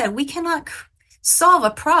Einstein said, we cannot solve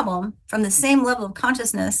a problem from the same level of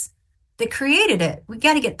consciousness that created it. We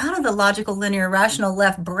got to get out of the logical, linear, rational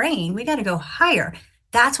left brain. We got to go higher.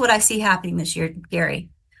 That's what I see happening this year, Gary,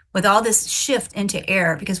 with all this shift into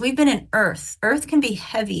air, because we've been in earth. Earth can be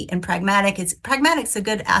heavy and pragmatic. Pragmatic's a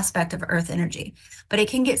good aspect of earth energy, but it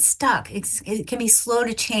can get stuck. It can be slow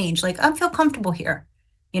to change. Like, I feel comfortable here,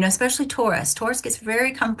 especially Taurus. Taurus gets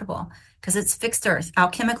very comfortable because it's fixed earth.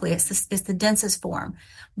 Alchemically, it's the densest form.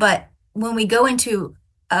 But when we go into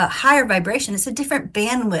a higher vibration, it's a different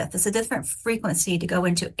bandwidth. It's a different frequency to go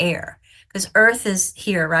into air, because earth is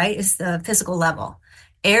here, right? It's the physical level.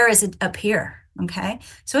 Air is up here. Okay.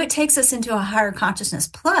 So it takes us into a higher consciousness.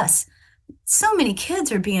 Plus, so many kids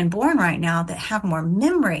are being born right now that have more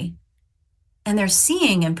memory, and they're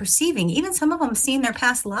seeing and perceiving, even some of them seeing their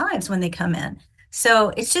past lives when they come in. So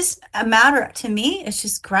it's just a matter, to me, it's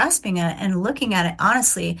just grasping it and looking at it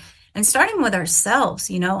honestly and starting with ourselves.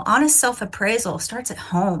 Honest self-appraisal starts at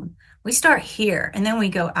home. We start here and then we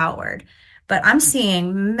go outward. But I'm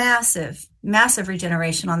seeing massive, massive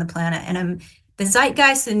regeneration on the planet. And the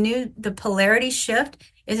zeitgeist, the polarity shift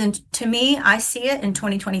to me, I see it in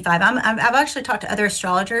 2025. I've actually talked to other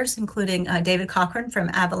astrologers, including David Cochran from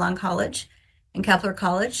Avalon College and Kepler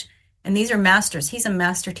College. And these are masters. He's a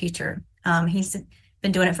master teacher. He's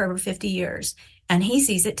been doing it for over 50 years, and he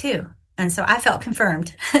sees it too. And so I felt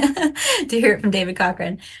confirmed to hear it from David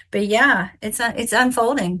Cochran. But yeah, it's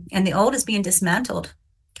unfolding, and the old is being dismantled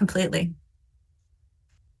completely.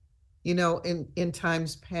 In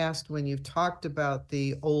times past, when you've talked about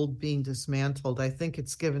the old being dismantled, I think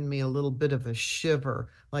it's given me a little bit of a shiver,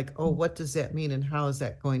 like, oh, what does that mean and how is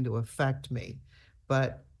that going to affect me?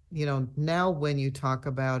 But, now when you talk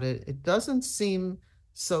about it, it doesn't seem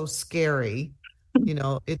so scary.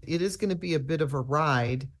 It is going to be a bit of a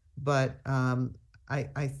ride, but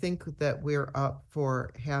I think that we're up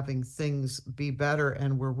for having things be better,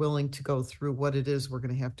 and we're willing to go through what it is we're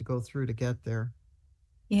going to have to go through to get there.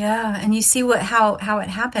 Yeah, and you see how it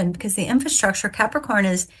happened, because the infrastructure, Capricorn,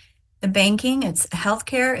 is the banking, it's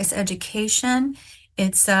healthcare, it's education,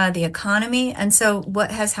 it's the economy. And so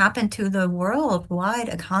what has happened to the worldwide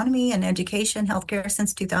economy and education, healthcare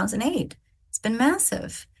since 2008? It's been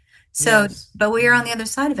massive. So, yes. But we are on the other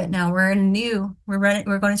side of it now. We're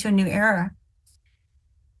going into a new era.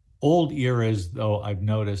 Old eras, though, I've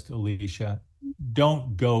noticed, Alicia,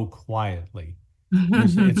 don't go quietly.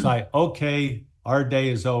 It's like, okay, our day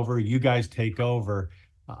is over, you guys take over.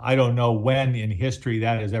 I don't know when in history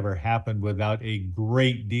that has ever happened without a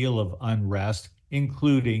great deal of unrest,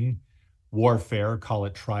 including warfare, call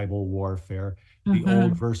it tribal warfare, the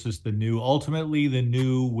old versus the new. Ultimately, the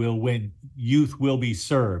new will win. Youth will be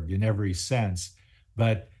served in every sense,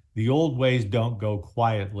 but the old ways don't go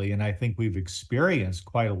quietly. And I think we've experienced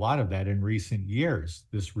quite a lot of that in recent years,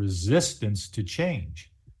 this resistance to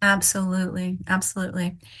change. Absolutely.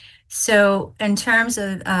 Absolutely. So in terms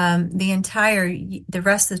of the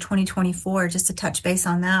rest of 2024, just to touch base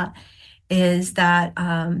on that, is that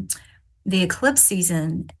the eclipse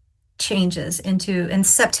season changes in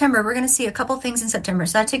September. We're going to see a couple things in September.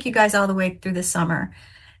 So I took you guys all the way through the summer.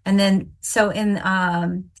 And then, so in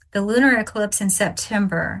the lunar eclipse in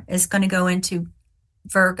September is going to go into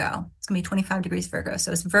Virgo. It's going to be 25 degrees Virgo.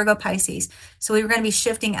 So it's Virgo Pisces. So we're going to be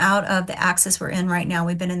shifting out of the axis we're in right now.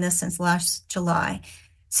 We've been in this since last July.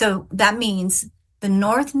 So that means the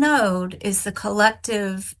North Node is the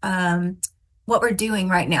collective, what we're doing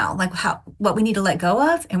right now, like what we need to let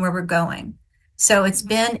go of and where we're going. So it's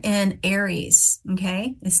been in Aries.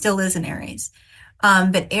 Okay. It still is in Aries.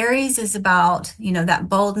 But Aries is about, that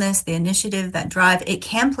boldness, the initiative, that drive. It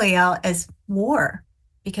can play out as war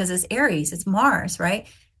because it's Aries, it's Mars, right?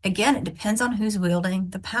 Again, it depends on who's wielding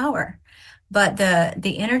the power. But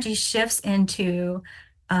the energy shifts into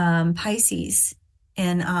Pisces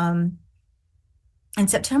in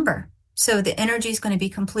September. So the energy is going to be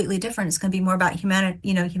completely different. It's going to be more about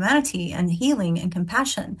humanity and healing and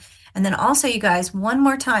compassion. And then also, you guys, one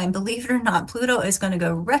more time, believe it or not, Pluto is going to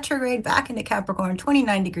go retrograde back into Capricorn,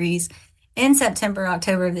 29 degrees in September,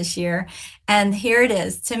 October of this year. And here it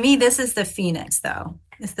is. To me, this is the Phoenix, though.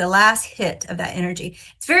 It's the last hit of that energy.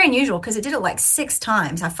 It's very unusual because it did it like 6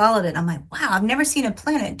 times. I followed it. I'm like, wow, I've never seen a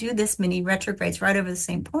planet do this many retrogrades right over the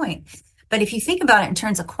same point. But if you think about it in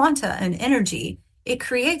terms of quanta and energy, it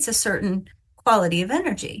creates a certain quality of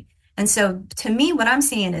energy. And so to me, what I'm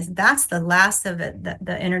seeing is that's the last of it,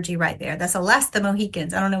 the energy right there. That's the last of the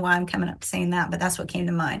Mohicans. I don't know why I'm coming up saying that, but that's what came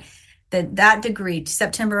to mind. That degree,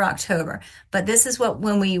 September, October. But this is what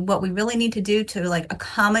we really need to do to like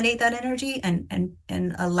accommodate that energy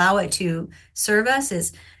and allow it to serve us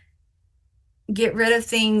is get rid of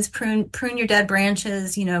things, prune your dead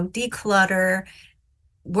branches, declutter,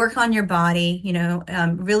 work on your body,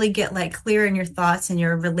 really get like clear in your thoughts and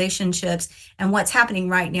your relationships and what's happening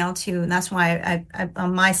right now too. And that's why I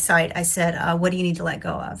on my site, I said, what do you need to let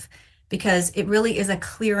go of? Because it really is a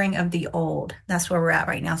clearing of the old. That's where we're at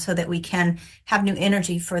right now so that we can have new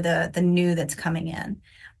energy for the new that's coming in.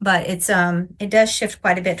 But it does shift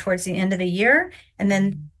quite a bit towards the end of the year. And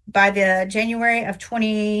then by the January of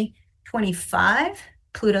 2025,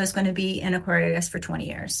 Pluto is going to be in Aquarius for 20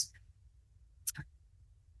 years.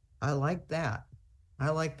 I like that. I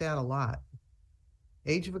like that a lot.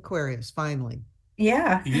 Age of Aquarius, finally.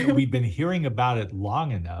 Yeah. We've been hearing about it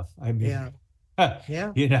long enough. I mean,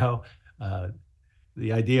 yeah.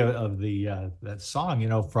 The idea of that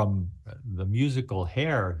song, from the musical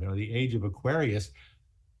Hair, the Age of Aquarius.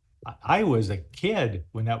 I was a kid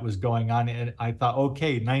when that was going on, and I thought,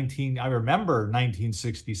 okay, I remember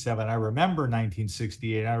 1967, I remember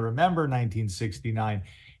 1968, I remember 1969,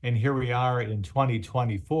 and here we are in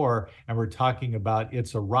 2024, and we're talking about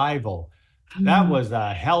its arrival. That was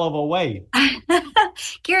a hell of a wait.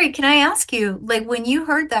 Gary, can I ask you, like when you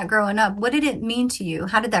heard that growing up, what did it mean to you?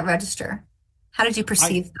 How did that register? How did you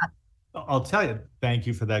perceive that? I'll tell you. Thank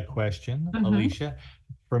you for that question, Alicia.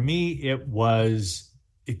 For me,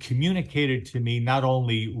 it communicated to me not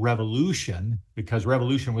only revolution, because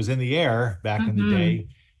revolution was in the air back in the day,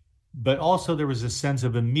 but also there was a sense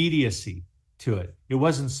of immediacy to it. It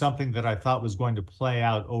wasn't something that I thought was going to play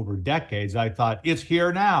out over decades. I thought, it's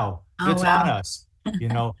here now. It's on us,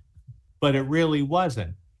 but it really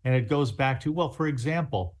wasn't. And it goes back to, well, for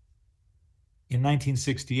example, in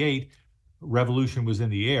 1968, revolution was in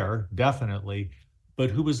the air, definitely. But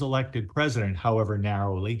who was elected president, however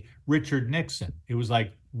narrowly? Richard Nixon. It was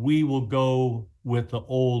like, we will go with the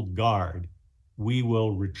old guard. We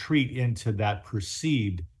will retreat into that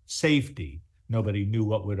perceived safety. Nobody knew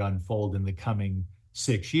what would unfold in the coming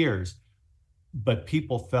 6 years. But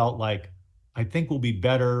people felt like, I think we'll be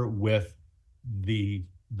better with the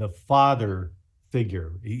father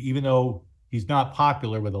figure. Even though he's not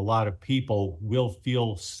popular with a lot of people, we'll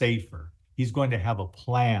feel safer. He's going to have a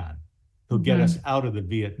plan. He'll get us out of the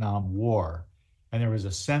Vietnam War. And there was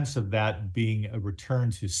a sense of that being a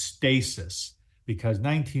return to stasis, because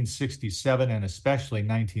 1967 and especially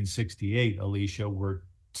 1968, Alicia, were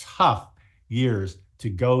tough years to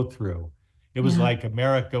go through. It was like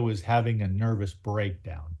America was having a nervous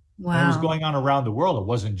breakdown. Wow. And it was going on around the world. It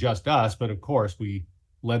wasn't just us, but of course we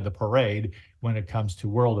led the parade when it comes to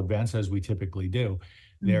world events, as we typically do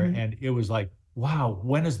there. And it was like, wow,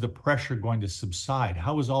 when is the pressure going to subside?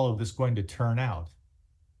 How is all of this going to turn out?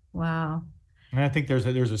 Wow. And I think there's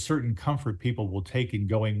a certain comfort people will take in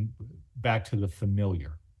going back to the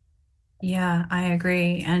familiar. Yeah, I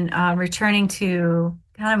agree. And returning to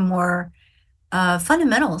kind of more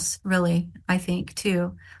fundamentals, really, I think,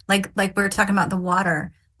 too. Like we were talking about the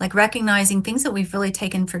water, like recognizing things that we've really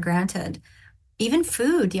taken for granted. Even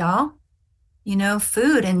food, y'all.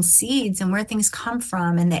 Food and seeds and where things come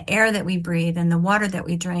from and the air that we breathe and the water that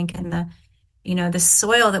we drink and the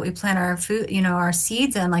soil that we plant our food, our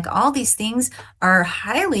seeds in, like all these things are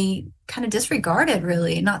highly kind of disregarded,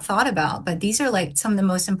 really, not thought about. But these are like some of the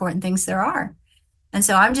most important things there are. And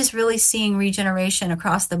so I'm just really seeing regeneration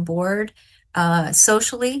across the board,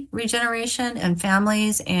 socially regeneration and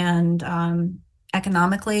families and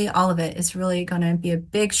economically, all of it is really going to be a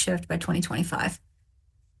big shift by 2025.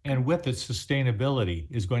 And with it, sustainability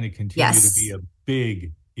is going to continue to be a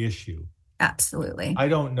big issue. Absolutely. I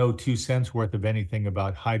don't know 2 cents worth of anything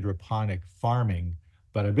about hydroponic farming,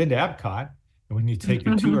 but I've been to Epcot, and when you take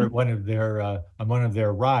a tour at one of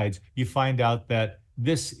their rides, you find out that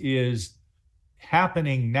this is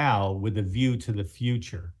happening now with a view to the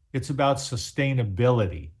future. It's about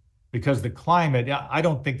sustainability, because the climate, I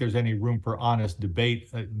don't think there's any room for honest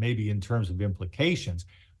debate, maybe in terms of implications,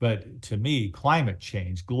 But to me, climate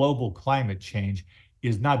change, global climate change,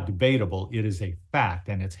 is not debatable. It is a fact,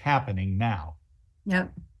 and it's happening now.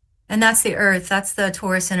 Yep. And that's the Earth. That's the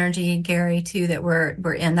Taurus energy, Gary, too, that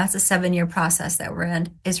we're in. That's a 7-year process that we're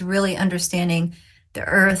in, is really understanding the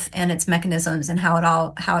Earth and its mechanisms and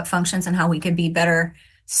how it functions and how we could be better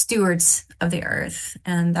stewards of the Earth.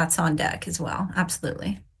 And that's on deck as well.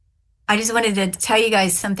 Absolutely. I just wanted to tell you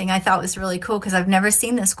guys something I thought was really cool because I've never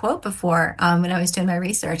seen this quote before. When I was doing my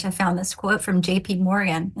research, I found this quote from J.P.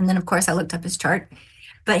 Morgan. And then, of course, I looked up his chart.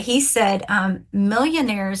 But he said,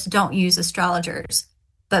 millionaires don't use astrologers,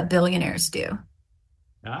 but billionaires do.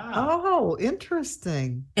 Oh,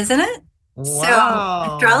 interesting. Isn't it? Wow.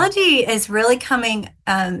 So astrology is really coming.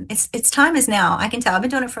 Its time is now. I can tell. I've been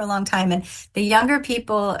doing it for a long time, and the younger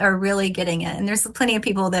people are really getting it. And there's plenty of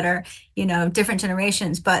people that are, different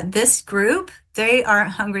generations. But this group, they are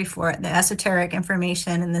hungry for it, the esoteric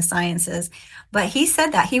information and the sciences. But he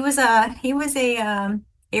said that he was a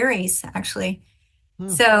Aries, actually.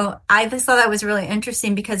 So I just thought that was really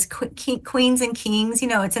interesting because queens and kings,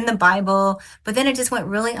 it's in the Bible, but then it just went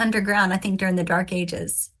really underground. I think during the Dark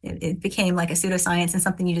Ages, it became like a pseudoscience and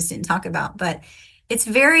something you just didn't talk about. But it's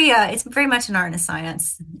very much an art and a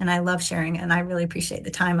science, and I love sharing it, and I really appreciate the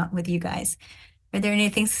time with you guys. Are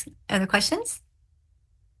there other questions?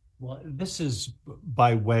 Well, this is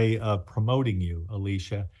by way of promoting you,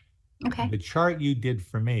 Alicia. Okay. The chart you did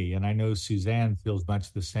for me, and I know Suzanne feels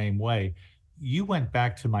much the same way. You went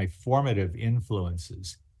back to my formative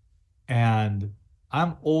influences, and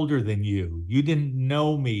I'm older than you. You didn't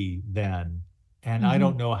know me then, and I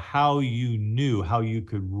don't know how you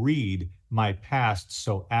could read my past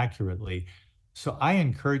so accurately. So I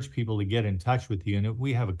encourage people to get in touch with you, and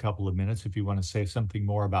we have a couple of minutes if you want to say something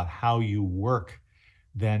more about how you work,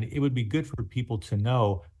 then it would be good for people to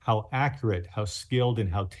know how accurate, how skilled,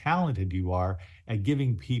 and how talented you are at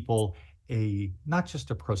giving people not just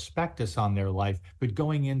a prospectus on their life, but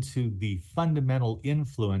going into the fundamental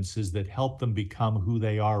influences that help them become who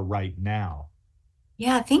they are right now.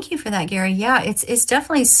 Yeah, thank you for that, Gary. Yeah, it's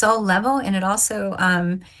definitely soul level, and it also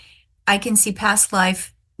I can see past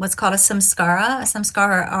life, what's called a samskara. A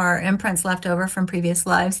samskara are imprints left over from previous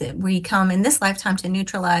lives that we come in this lifetime to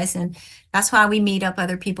neutralize, and that's why we meet up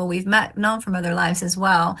other people we've known from other lives as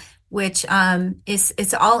well, which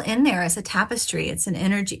it's all in there as a tapestry. It's an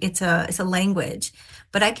energy. It's a language.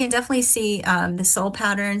 But I can definitely see the soul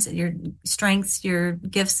patterns, your strengths, your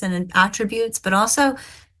gifts and attributes, but also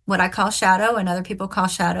what I call shadow and other people call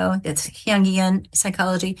shadow. It's Jungian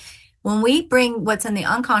psychology. When we bring what's in the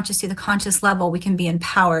unconscious to the conscious level, we can be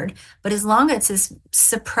empowered. But as long as it's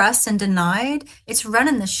suppressed and denied, it's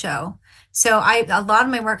running the show. So a lot of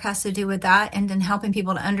my work has to do with that, and then helping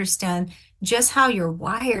people to understand just how you're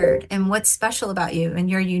wired and what's special about you and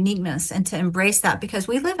your uniqueness, and to embrace that, because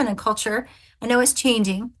we live in a culture, I know it's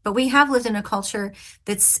changing, but we have lived in a culture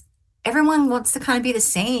that's everyone wants to kind of be the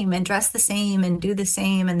same and dress the same and do the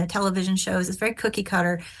same, and the television shows, it's very cookie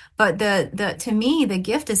cutter. But to me, the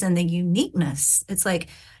gift is in the uniqueness. It's like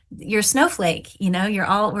you're a snowflake, we're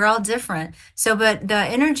all different. So, but the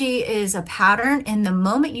energy is a pattern in the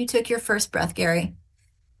moment you took your first breath, Gary.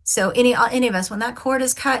 So any of us, when that cord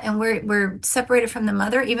is cut and we're separated from the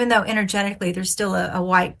mother, even though energetically there's still a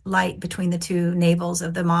white light between the two navels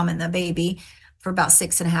of the mom and the baby for about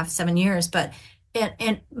 6.5, 7 years, but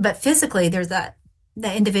physically there's the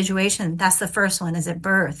individuation. That's the first one, is at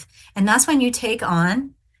birth, and that's when you take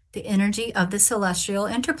on the energy of the celestial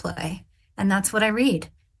interplay, and that's what I read.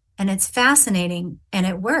 And it's fascinating, and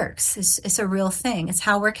it works. It's a real thing. It's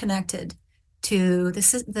how we're connected to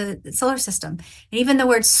the solar system. And even the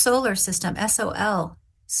word solar system, S-O-L,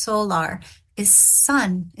 solar, is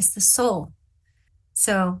sun. It's the soul.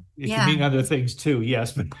 So, it can mean other things too,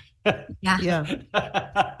 yes. But yeah.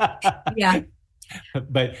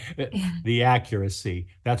 But the accuracy,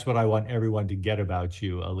 that's what I want everyone to get about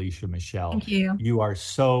you, Alicia Michelle. Thank you. You are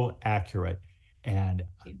so accurate. And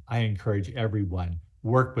I encourage everyone,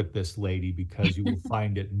 work with this lady, because you will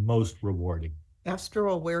find it most rewarding.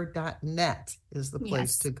 AstroAware.net is the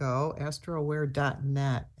place to go.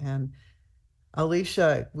 AstroAware.net. And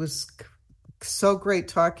Alicia, it was so great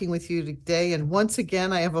talking with you today. And once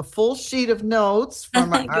again, I have a full sheet of notes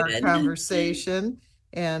from our conversation.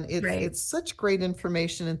 And it's such great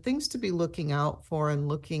information and things to be looking out for and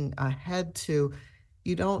looking ahead to.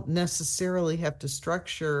 You don't necessarily have to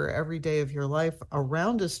structure every day of your life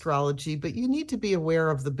around astrology, but you need to be aware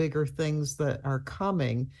of the bigger things that are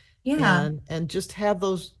coming. Yeah. And just have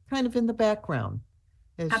those kind of in the background.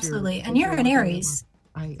 Absolutely. And you're an Aries.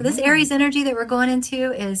 So this Aries energy that we're going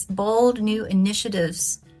into is bold new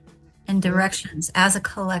initiatives and directions as a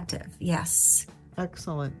collective. Yes.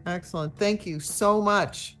 Excellent. Excellent. Thank you so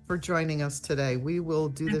much for joining us today. We will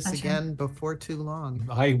do My this pleasure. again before too long.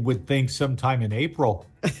 I would think sometime in April.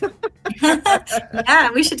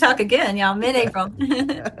 Yeah, we should talk again, y'all, mid-April.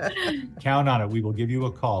 Count on it. We will give you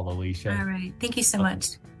a call, Alicia. All right. Thank you so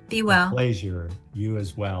much. Be A well. pleasure. You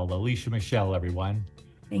as well. Alicia Michelle, everyone.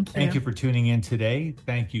 Thank you. Thank you for tuning in today.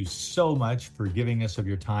 Thank you so much for giving us of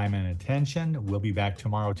your time and attention. We'll be back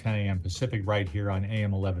tomorrow, 10 a.m. Pacific, right here on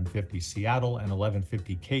AM 1150 Seattle and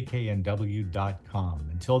 1150 KKNW.com.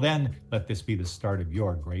 Until then, let this be the start of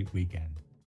your great weekend.